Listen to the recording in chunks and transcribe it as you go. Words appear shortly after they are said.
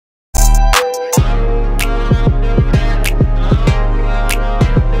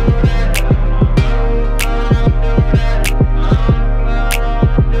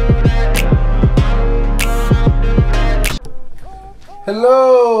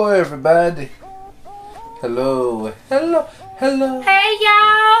Hello, everybody. Hello. Hello. Hello. Hey,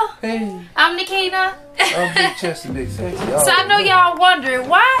 y'all. Hey. I'm Nikita. I'm Big Chesty, Big Sexy. So I know y'all wondering,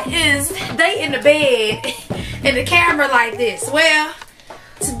 why is they in the bed and the camera like this? Well,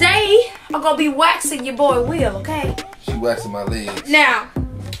 today I'm going to be waxing your boy Will, okay? She waxing my legs. Now,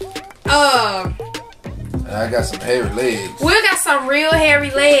 I got some hairy legs. Will got some real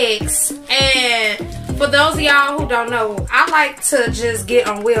hairy legs. And for those of y'all who don't know, I like to just get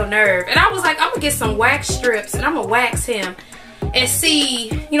on Will nerve. And I was like, I'm going to get some wax strips and I'm going to wax him and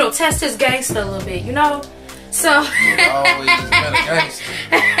see, you know, test his gangster a little bit, you know? So, Always been a gangster.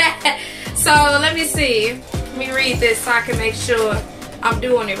 So let me see. Let me read this so I can make sure I'm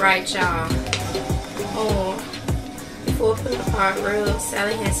doing it right, y'all. Oh, before putting apart, rub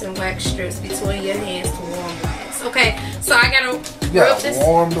Sally Hansen wax strips between your hands to warm wax. Okay, so I gotta rub this.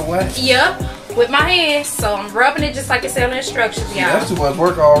 Warm the wax? Yep, with my hands. So I'm rubbing it just like it said on the instructions, y'all. That's too much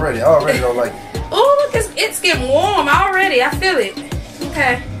work already. I already don't like it. Oh, look, it's getting warm already. I feel it.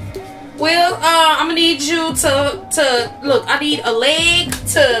 Okay. Well, I'm gonna need you to look. I need a leg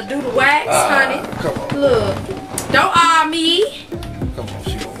to do the wax, honey. Come on. Look, don't eye me. Come on,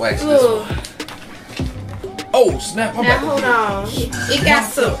 she gonna wax Look. this one. Oh, snap. Now hold on. It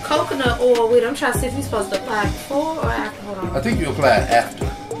got some coconut oil with it. I'm trying to see if you're supposed to apply it before or after. Hold on. I think you apply it after.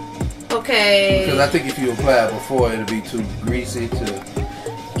 Okay. Because I think if you apply it before, it'll be too greasy to.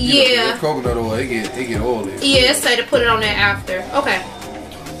 Yeah. Know, coconut oil, it get oily. Yeah, it say to put it on there after. Okay.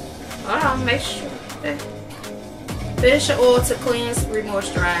 Hold on, make sure. Finish your oil to cleanse,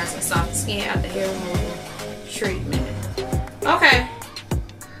 re-moisturize, and soften skin after hair removal treatment. Okay.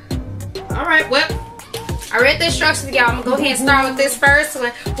 Alright, well, I read the instructions, y'all. I'm gonna go ahead and start with this first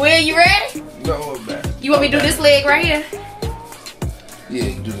one. Will, you ready? No, I'm back. You want me to do this leg right here? Yeah,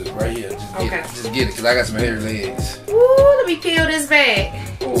 you can do this right here. Just get Okay. it. Just get it, because I got some hairy legs. Ooh, let me peel this back.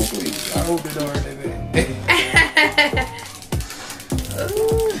 Oh, please. I hope it don't hurt that bad.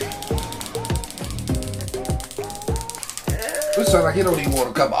 It sounds like it don't even want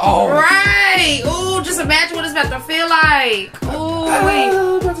to come off. Right. Ooh, just imagine what it's about to feel like. Ooh, wait.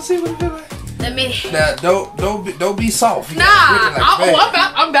 I'm about to see what it feels like. Let me. Now, don't be soft. You Nah, gotta rip it like a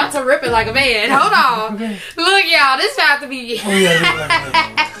man. I'm about to rip it like a man. Hold on. Look, y'all, this about to be. Oh, yeah, rip it like a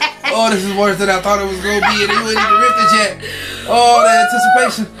man. Oh, this is worse than I thought it was going to be, and you ain't even ripped it yet. Oh, the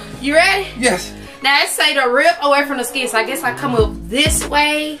anticipation. You ready? Yes. Now, it say to rip away from the skin, so I guess I come up this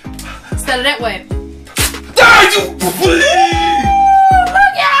way instead of that way. Die, you Ooh, look,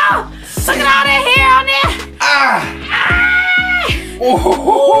 y'all. Look at all that hair on there. Ah.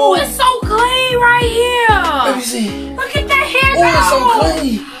 Oh, it's so clean right here. Let me see. Look at that hair. Oh, it's so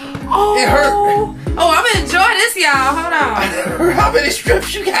clean. Oh. It hurt. Oh, I'm enjoying this, y'all. Hold on. How many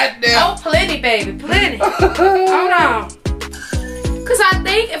strips you got now? Oh, plenty, baby. Plenty. Hold on. Because I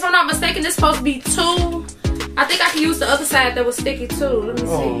think, if I'm not mistaken, this supposed to be 2. I think I can use the other side that was sticky, too. Let me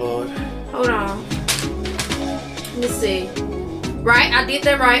see. Oh, Lord. Hold on. Let me see. Right, I did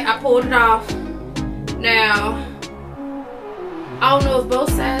that right. I pulled it off. Now, I don't know if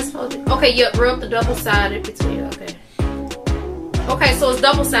both sides supposed to. Okay, yep, rub the double sided between. Okay. Okay, so it's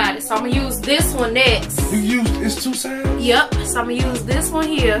double sided. So I'm gonna use this one next. You use it's 2 sides? Yep. So I'm gonna use this one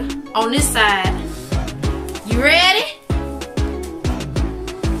here on this side. You ready?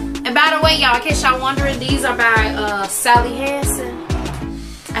 And by the way, y'all, in case y'all wondering, these are by Sally Hansen.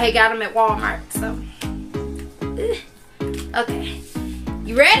 I had got them at Walmart. So, okay.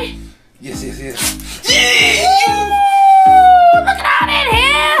 You ready? Yes. Ooh, look at all that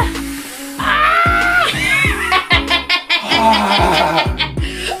hair!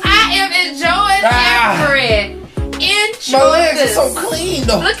 I am enjoying every inch My legs of this. are so clean,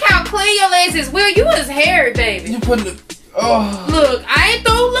 though. Look how clean your legs is. Will, you is hairy, baby. You putting the... Oh. Look, I ain't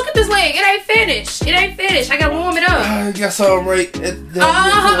through. Look at this leg. It ain't finished. It ain't finished. I gotta warm it up. I got something right.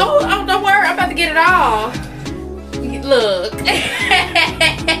 Oh, don't worry. I'm about to get it all. Look.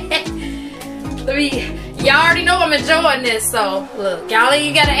 Let me. Y'all already know I'm enjoying this, so look. Y'all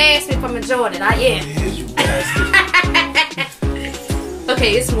ain't gotta ask me if I'm enjoying it. I am. Yes, you bastard.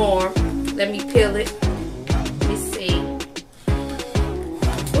 Okay, it's warm. Let me peel it. Let me see.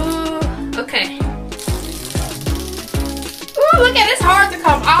 Ooh, okay. Ooh, look at it. It's hard to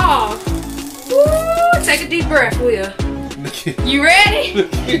come off. Ooh, take a deep breath, Will. You ready?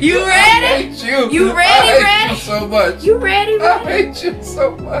 You ready? I hate you. You ready? I hate Ready? you so much. You ready? I hate you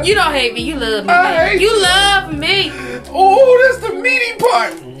so much. You don't hate me. You love me. I Baby. hate You love me. Oh, that's the meaty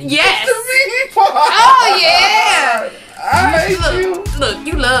part. Yes. That's the meaty part. Oh yeah. I hate you. Look,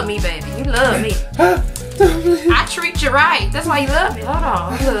 you love me, baby. You love me. I treat you right. That's why you love me. Hold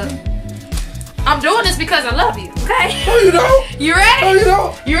on. Look. I'm doing this because I love you, okay? No, you don't. You ready? No, you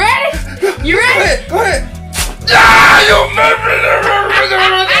don't. You ready? You ready? Go ahead. Ah, you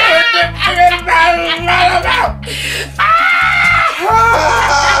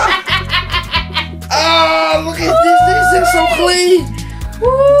ah, look at this. This is so clean.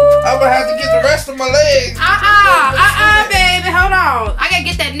 I'm gonna have to get the rest of my legs. Baby, hold on. I gotta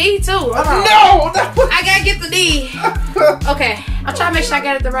get that knee too. Hold on. No. I gotta get the knee. Okay, I'm trying to make sure I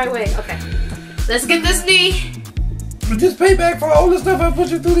got it the right way. Okay, let's get this knee. Just pay back for all the stuff I put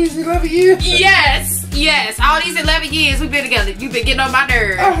you through these 11 years. Yes. All these 11 years we've been together. You've been getting on my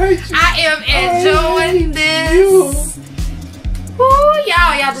nerves. I hate you. I am enjoying this. Ooh,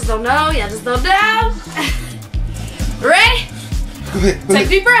 y'all just don't know. Y'all just don't know. Ready? Go ahead. Take a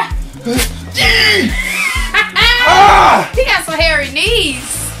deep breath. He got some hairy knees.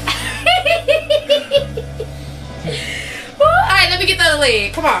 Alright, let me get the other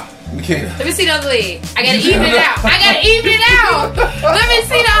leg. Come on. Okay. Let me see the other leg. I gotta even it out. Let me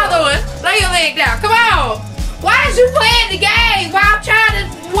see the other one. Lay your leg down. Come on. Why is you playing the game while I'm trying to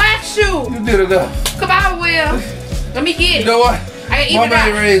wax you? You did enough. Come on, Will. Let me get it. You know what? I gotta even it out. Mama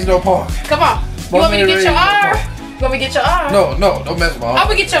ain't raised no park. Come on. You want me to get your arm? You want me to get your arm? No, don't mess with my arm. I'm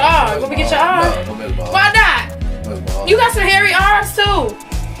gonna get your arm. You want me to get your arm? No, don't mess with my arm. Why not? Don't mess with my arm. You got some hairy arms too.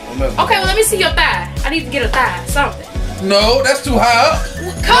 Don't mess with Okay, my well let me see your thigh. I need to get a thigh. Something. No, that's too high up.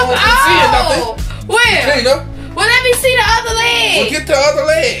 Come on. Where? Tina. Well, let me see the other leg. Well, get the other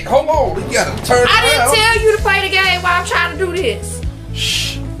leg. Hold on. You gotta turn I around. didn't tell you to play the game while I'm trying to do this.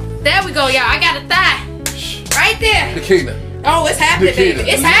 Shh. There we go, y'all. I got a thigh. Right there. Nikita. Oh, it's happening, Nikita, baby.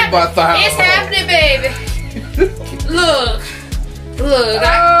 It's leave happening. my thigh It's alone. happening, baby. Look.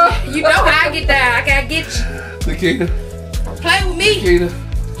 You know how I get down. I gotta get you. Nikita. Play with me. Nikita.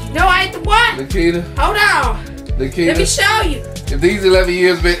 No, I ain't the one. Nikita. Hold on. Nikita. Let me show you. If these 11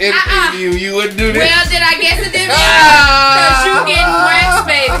 years been anything to you, you wouldn't do this. Well, then I guess it didn't be because you getting waxed,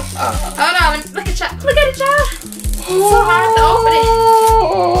 baby. Hold on. Look at y'all. Look at it, y'all. It's so hard to open it.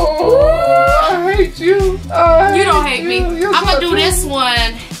 Oh, I hate you. You don't hate me. Yes, I'm gonna I do this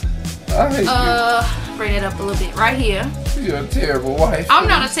one. I hate Bring it up a little bit right here. you. You're a terrible wife. I'm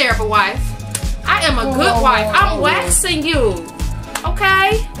not a terrible wife. I am a good wife. I'm waxing you.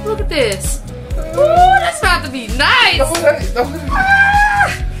 Okay? Look at this. Ooh, that's about to be nice. No, it ain't. No, it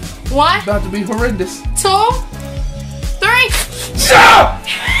ain't. One, It's about to be horrendous. 2, 3. Stop!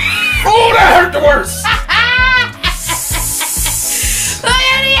 Oh, that hurt the worst. Look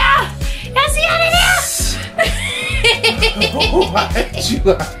at it, y'all. Y'all see it, Oh, I hate you.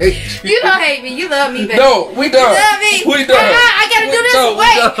 I hate you. You don't hate me. You love me, baby. No, we done. You love me. We done. I gotta do this one.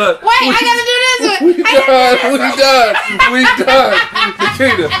 Wait, I gotta do this one. We done.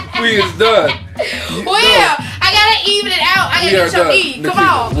 Nikita, we is done. Well, I gotta even it out. I gotta get your knee. Come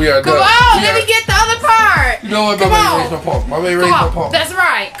on. We are Come done. on. Let me get the other part. You know what? My Come baby on. raised no punk. My baby raised Come no on. punk. That's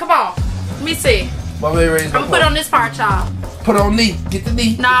right. Come on. Let me see. My baby raised no I'm gonna put on this part, y'all. Put on knee. Get the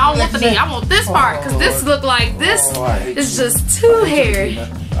knee. No, I don't want the knee. I want this part because this look like this is just too hairy.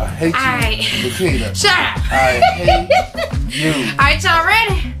 I hate you. Nikita. Shut up. I hate you. Alright, y'all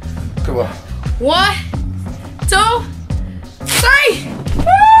ready? Come on. 1, 2, 3. Woo!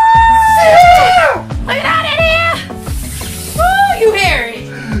 Look at that in here. Woo, you hairy.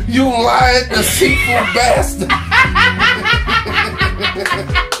 You lying, deceitful bastard.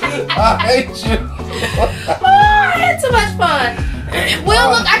 I hate you. Oh, I had too much fun.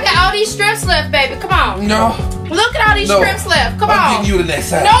 Well, look, I got all these strips left, baby. Come on. No. Look at all these strips left. Come on. I'm getting you the next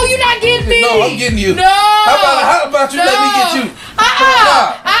time. No, you're not getting me. No, I'm getting you. No. How about you let me get you?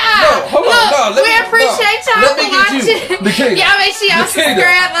 No, hold on. Look, we appreciate y'all let me for get watching. Nikita. Y'all make sure y'all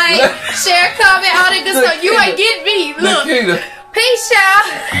subscribe, like, share, comment, all that good stuff. You ain't getting me. Look. Nikita. Peace, y'all.